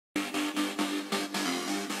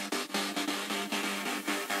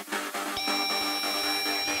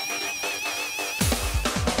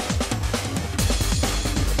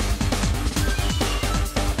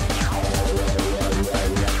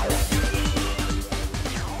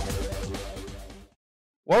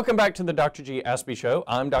Welcome back to the Dr. G Aspie Show.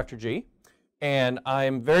 I'm Dr. G, and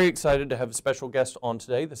I'm very excited to have a special guest on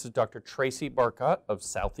today. This is Dr. Tracy Barcott of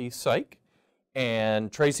Southeast Psych. And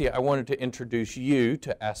Tracy, I wanted to introduce you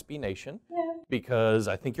to Aspie Nation because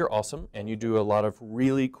I think you're awesome and you do a lot of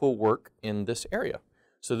really cool work in this area.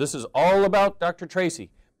 So this is all about Dr.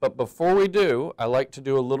 Tracy. But before we do, I like to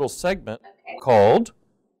do a little segment called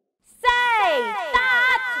Say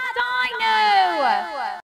That's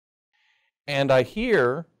Dino! And I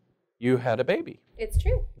hear you had a baby. It's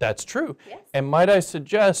true. That's true. Yes. And might I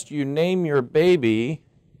suggest you name your baby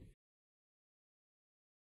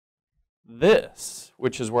this,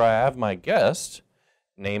 which is where I have my guest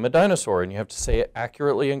name a dinosaur, and you have to say it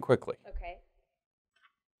accurately and quickly. Okay.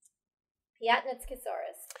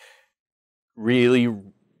 Piatnitskosaurus. Really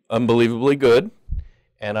unbelievably good,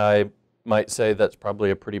 and I might say that's probably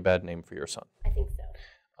a pretty bad name for your son. I think so.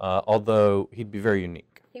 Although he'd be very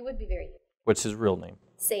unique. He would be very unique. What's his real name?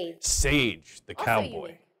 Sage. Sage, the Also cowboy.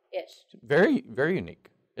 unique-ish. Very, very unique.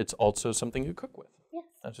 It's also something you cook with. Yes.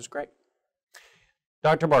 That's just great.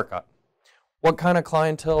 Dr. Barcott, what kind of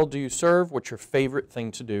clientele do you serve? What's your favorite thing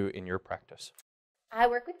to do in your practice? I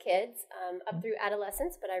work with kids up through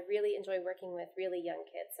adolescence, but I really enjoy working with really young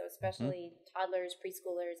kids, so especially toddlers,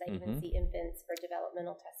 preschoolers. I even see infants for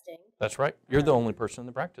developmental testing. That's right. You're the only person in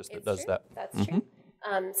the practice that does that. That's true.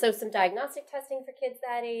 So some diagnostic testing for kids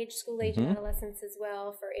that age, school age and adolescents as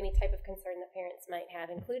well, for any type of concern that parents might have,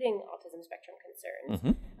 including autism spectrum concerns.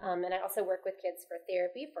 And I also work with kids for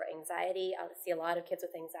therapy for anxiety. I see a lot of kids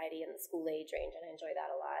with anxiety in the school age range, and I enjoy that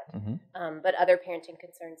a lot. But other parenting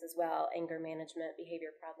concerns as well, anger management,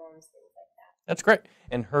 behavior problems, things like that. That's great.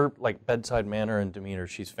 And her bedside manner and demeanor,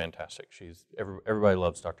 she's fantastic. Everybody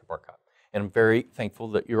loves Dr. Barcott. And I'm very thankful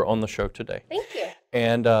that you're on the show today. Thank you.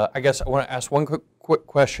 And I guess I want to ask one quick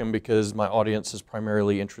question because my audience is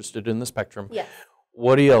primarily interested in the spectrum. Yes.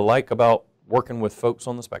 What do you like about working with folks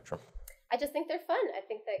on the spectrum? I just think they're fun. I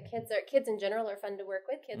think that kids in general are fun to work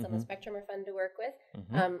with. Kids on the spectrum are fun to work with.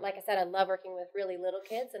 Like I said, I love working with really little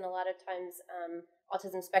kids, and a lot of times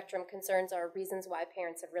autism spectrum concerns are reasons why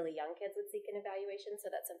parents of really young kids would seek an evaluation, so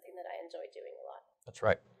that's something that I enjoy doing a lot. That's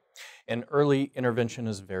right. And early intervention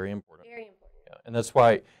is very important. Very important. Yeah. And that's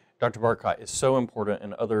why Dr. Barcott is so important,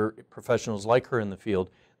 and other professionals like her in the field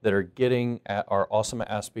that are getting at our awesome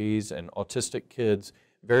Aspies and autistic kids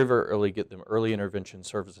very, very early, get them early intervention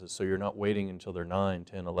services so you're not waiting until they're 9,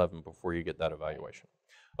 10, 11 before you get that evaluation.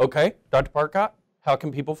 Okay, Dr. Barcott, how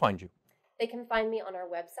can people find you? They can find me on our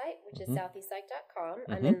website, which is southeastpsych.com.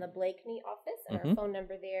 I'm in the Blakeney office, and our phone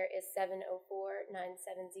number there is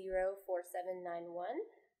 704-970-4791.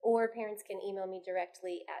 Or parents can email me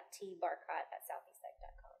directly at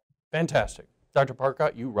tbarcott@southeastpsych.com. Fantastic. Dr.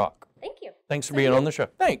 Barcott, you rock. Thank you. Thanks for being on the show.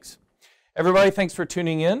 Thanks. Everybody, thanks for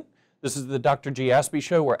tuning in. This is the Dr. G Aspie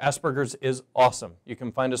Show, where Asperger's is awesome. You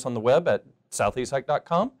can find us on the web at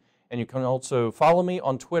southeastpsych.com, and you can also follow me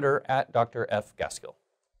on Twitter at Dr. F. Gaskill.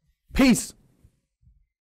 Peace.